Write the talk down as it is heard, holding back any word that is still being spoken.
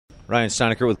Ryan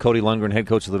Steinecker with Cody Lundgren, head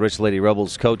coach of the Rich Lady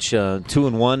Rebels. Coach,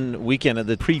 2-1 weekend at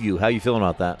the preview. How are you feeling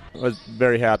about that? I was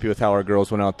very happy with how our girls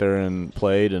went out there and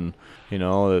played, and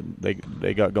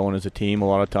they got going as a team a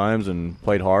lot of times and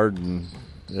played hard, and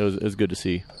it was good to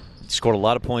see. You scored a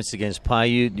lot of points against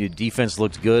Paiute. Your defense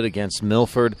looked good against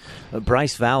Milford.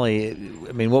 Bryce Valley,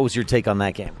 what was your take on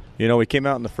that game? We came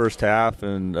out in the first half,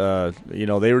 and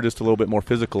they were just a little bit more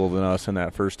physical than us in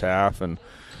that first half, and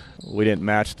we didn't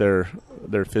match their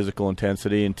physical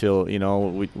intensity until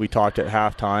we talked at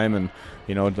halftime, and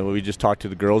we just talked to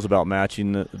the girls about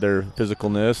matching their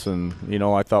physicalness, and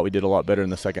I thought we did a lot better in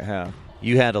the second half.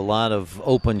 You had a lot of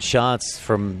open shots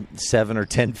from 7 or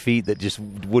 10 feet that just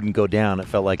wouldn't go down, it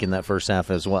felt like, in that first half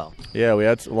as well. Yeah, we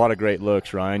had a lot of great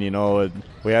looks, Ryan.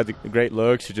 We had the great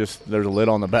looks. Just there's a lid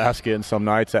on the basket, and some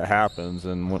nights that happens.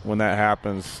 And when that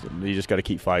happens, you just got to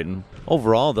keep fighting.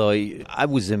 Overall, though, I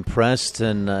was impressed.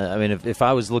 And, if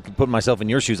I was putting myself in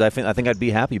your shoes, I think I'd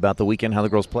be happy about the weekend, how the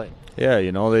girls played. Yeah,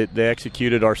 they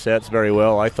executed our sets very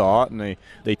well, I thought. And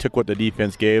they took what the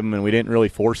defense gave them, and we didn't really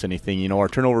force anything. Our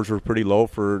turnovers were pretty low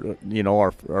for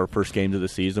our first games of the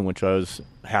season, which I was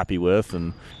happy with,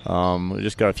 and we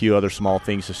just got a few other small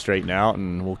things to straighten out,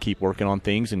 and we'll keep working on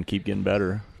things and keep getting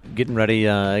better. Getting ready,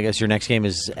 I guess your next game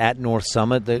is at North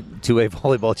Summit, the 2A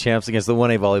volleyball champs against the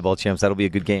 1A volleyball champs. That'll be a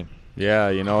good game. Yeah,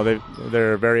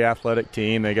 they're a very athletic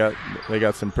team. They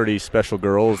got some pretty special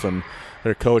girls, and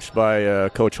they're coached by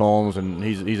Coach Holmes, and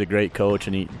he's a great coach,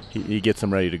 and he gets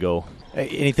them ready to go.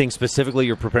 Anything specifically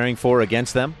you're preparing for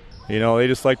against them? They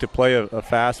just like to play a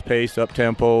fast-paced,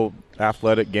 up-tempo,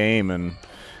 athletic game, and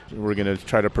we're going to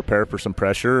try to prepare for some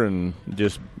pressure and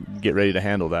just get ready to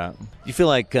handle that. You feel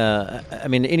like,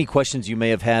 any questions you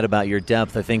may have had about your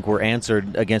depth, I think, were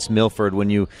answered against Milford when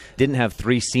you didn't have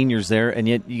 3 seniors there, and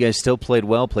yet you guys still played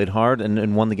well, played hard,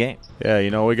 and won the game.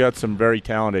 Yeah, we got some very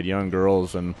talented young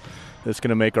girls, and it's going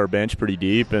to make our bench pretty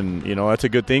deep, and, that's a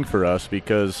good thing for us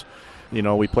because –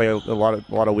 we play a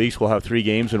lot of weeks. We'll have 3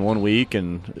 games in 1 week,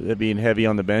 and it being heavy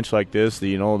on the bench like this,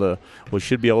 we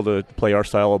should be able to play our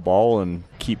style of ball and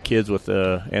keep kids with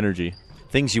energy.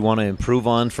 Things you want to improve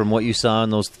on from what you saw in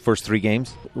those first 3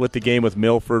 games? With the game with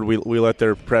Milford, we let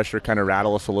their pressure kind of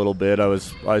rattle us a little bit. I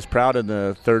was proud in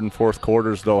the third and fourth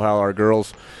quarters, though, how our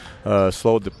girls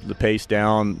slowed the pace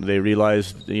down. They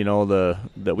realized,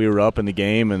 that we were up in the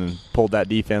game and pulled that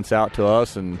defense out to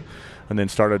us, and then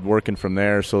started working from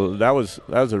there. So that was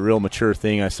a real mature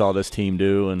thing I saw this team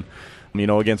do. And,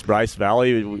 against Bryce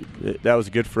Valley, that was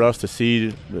good for us to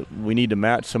see. We need to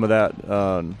match some of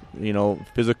that,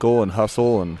 physical and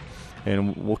hustle,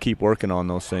 and we'll keep working on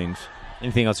those things.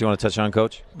 Anything else you want to touch on,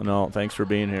 Coach? No, thanks for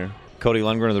being here. Cody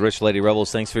Lundgren of the Rich Lady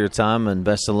Rebels, thanks for your time, and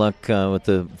best of luck with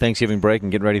the Thanksgiving break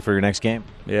and getting ready for your next game.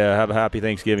 Yeah, have a happy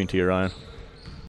Thanksgiving to you, Ryan.